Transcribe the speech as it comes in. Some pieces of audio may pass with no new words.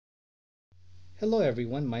Hello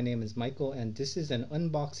everyone, my name is Michael and this is an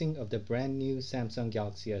unboxing of the brand new Samsung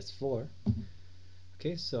Galaxy S4.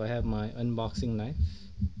 Okay, so I have my unboxing knife.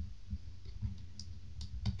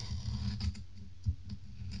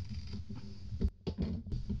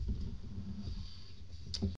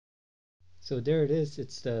 So there it is,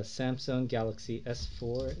 it's the Samsung Galaxy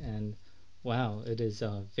S4 and wow, it is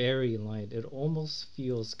very light. It almost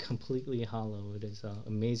feels completely hollow. It is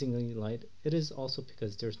amazingly light. It is also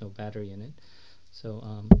because there's no battery in it. So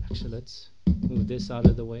actually let's move this out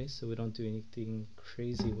of the way so we don't do anything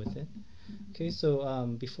crazy with it. Okay, so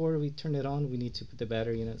before we turn it on, we need to put the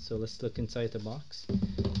battery in it. So let's look inside the box.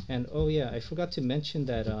 And oh yeah, I forgot to mention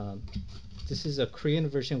that this is a Korean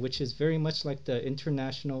version, which is very much like the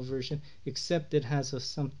international version, except it has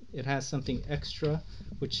something extra,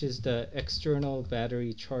 which is the external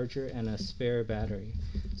battery charger and a spare battery.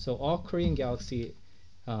 So all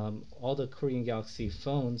the Korean Galaxy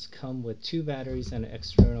phones come with two batteries and an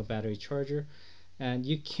external battery charger, and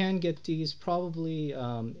you can get these probably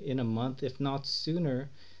in a month, if not sooner,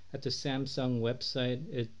 at the Samsung website.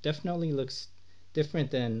 It definitely looks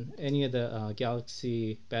different than any of the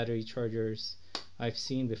Galaxy battery chargers I've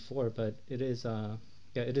seen before, but it is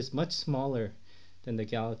much smaller than the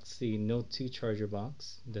Galaxy Note 2 charger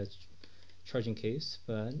box, the charging case.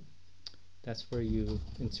 But that's where you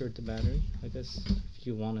insert the battery. I guess if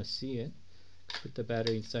you want to see it, put the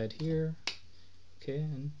battery inside here. Okay,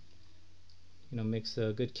 and makes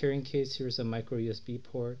a good carrying case. Here's a micro USB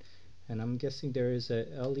port, and I'm guessing there is a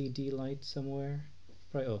LED light somewhere.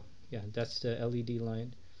 Right, oh yeah, that's the LED light.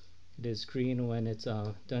 It is green when it's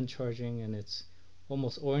done charging, and it's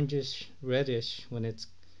almost orangish reddish when it's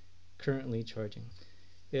currently charging.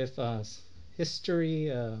 If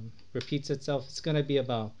history repeats itself, it's gonna be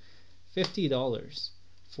about $50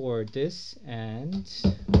 for this, and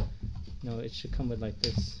no, it should come with like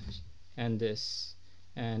this and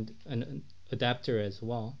an adapter as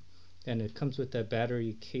well, and it comes with a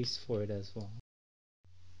battery case for it as well.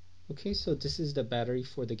 Okay, so this is the battery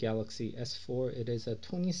for the Galaxy S4. It is a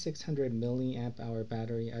 2600 milliamp hour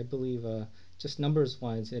battery. I believe just numbers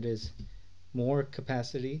wise it is more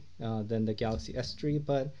capacity than the Galaxy S3,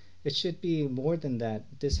 but it should be more than that.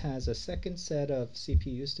 This has a second set of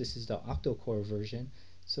CPUs. This is the octa-core version.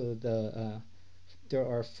 So there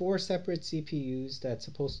are four separate CPUs that's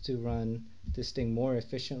supposed to run this thing more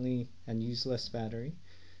efficiently and use less battery.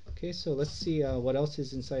 Okay, so let's see what else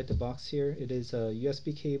is inside the box here. It is a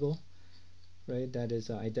USB cable, right? That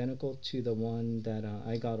is identical to the one that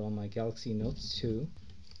I got on my Galaxy Note 2.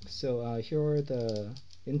 So here are the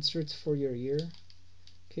inserts for your ear.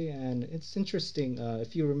 Okay, and it's interesting.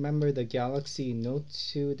 If you remember the Galaxy Note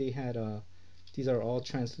 2, they had these are all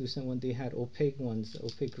translucent ones. They had opaque ones,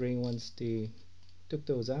 opaque gray ones. They took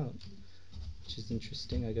those out, which is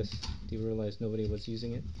interesting. I guess they realized nobody was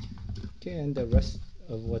using it. Okay, and the rest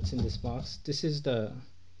of what's in this box. This is the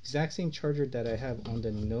exact same charger that I have on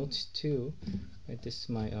the Note 2. Right, this is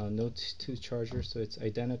my Note 2 charger, so it's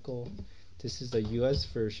identical. This is the US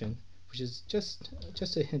version, which is just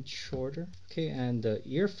a hint shorter. Okay, and the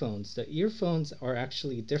earphones. The earphones are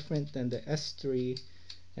actually different than the S3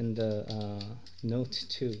 and the Note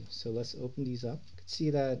 2. So let's open these up. You can see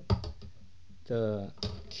that the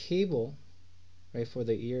cable, right, for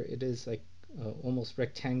the ear, it is like almost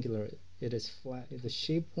rectangular. It is flat. The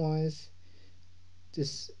shape wise,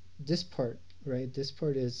 this part, right, this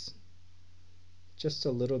part is just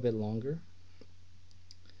a little bit longer.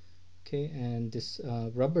 Okay, and this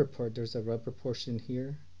rubber part, there's a rubber portion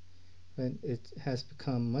here, but it has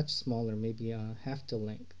become much smaller, maybe half the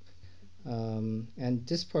length. And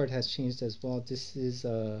this part has changed as well. This is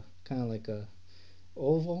kind of like a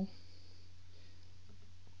oval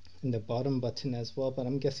in the bottom button as well, but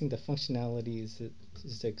I'm guessing the functionality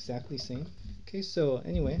is exactly the same. Okay, so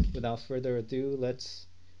anyway, without further ado, let's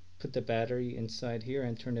put the battery inside here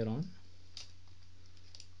and turn it on.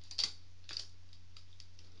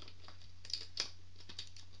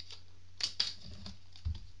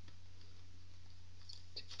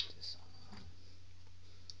 Take this off.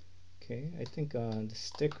 Okay, I think the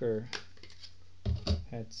sticker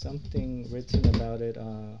had something written about it,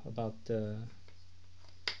 about the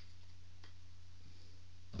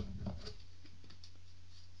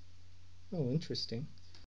oh, interesting.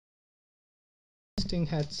 This thing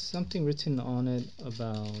had something written on it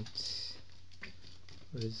about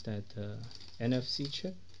what is that, NFC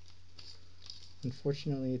chip.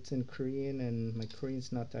 Unfortunately, it's in Korean, and my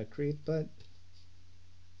Korean's not that great. But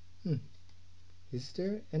is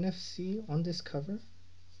there NFC on this cover?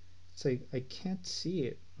 It's like I can't see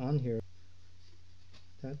it on here.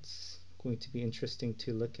 That's going to be interesting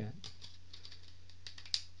to look at.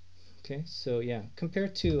 Okay, so yeah,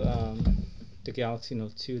 compared to the Galaxy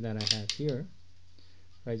Note 2 that I have here,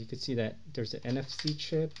 right, you can see that there's an NFC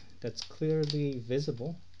chip that's clearly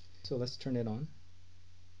visible. So let's turn it on.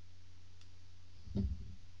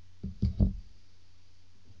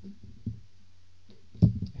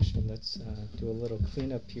 Actually, let's do a little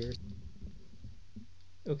cleanup here.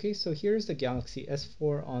 Okay, so here's the Galaxy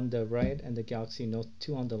S4 on the right and the Galaxy Note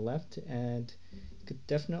 2 on the left, and you could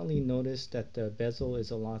definitely notice that the bezel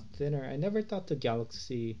is a lot thinner. I never thought the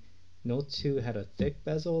Galaxy Note 2 had a thick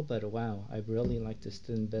bezel, but wow, I really like this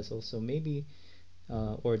thin bezel. So maybe,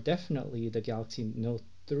 or definitely, the Galaxy Note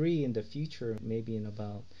 3 in the future, maybe in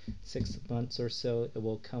about 6 months or so, it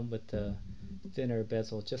will come with the thinner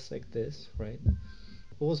bezel, just like this, right?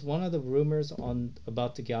 What was one of the rumors on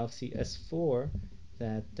about the Galaxy S4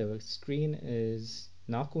 that the screen is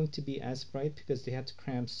not going to be as bright because they had to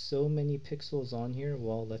cram so many pixels on here?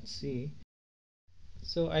 Well, let's see.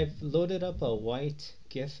 So I've loaded up a white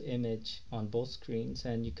GIF image on both screens,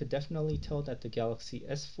 and you could definitely tell that the Galaxy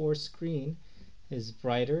S4 screen is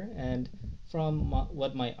brighter, and from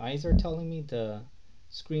what my eyes are telling me, the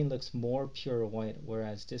screen looks more pure white,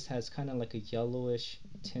 whereas this has kind of like a yellowish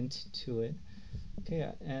tint to it.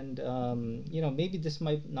 Okay, and maybe this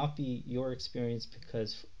might not be your experience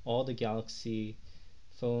because all the Galaxy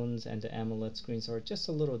phones and the AMOLED screens are just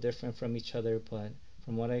a little different from each other, but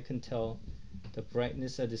from what I can tell, the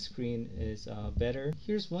brightness of the screen is better.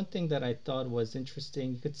 Here's one thing that I thought was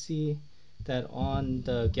interesting. You could see that on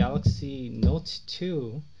the Galaxy Note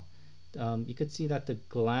 2, you could see that the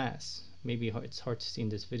glass, maybe it's hard to see in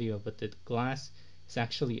this video, but the glass is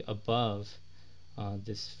actually above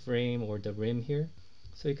this frame or the rim here.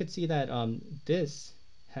 So you could see that this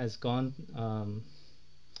has gone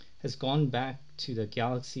back to the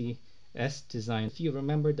Galaxy S design. If you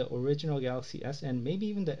remember the original Galaxy S and maybe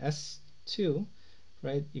even the S2,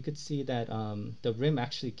 right, you could see that the rim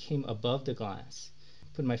actually came above the glass.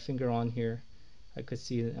 Put my finger on here, I could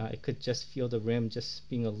see I could just feel the rim just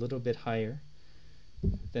being a little bit higher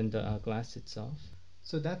than the glass itself.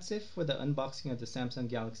 So that's it for the unboxing of the Samsung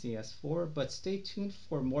Galaxy S4, but stay tuned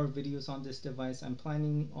for more videos on this device. I'm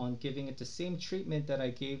planning on giving it the same treatment that I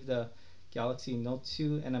gave the Galaxy Note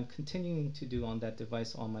 2, and I'm continuing to do on that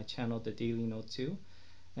device on my channel, the Daily Note 2.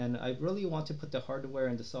 And I really want to put the hardware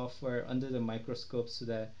and the software under the microscope so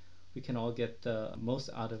that we can all get the most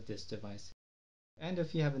out of this device. And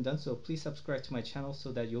if you haven't done so, please subscribe to my channel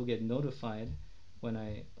so that you'll get notified when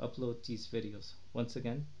I upload these videos. Once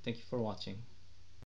again, thank you for watching.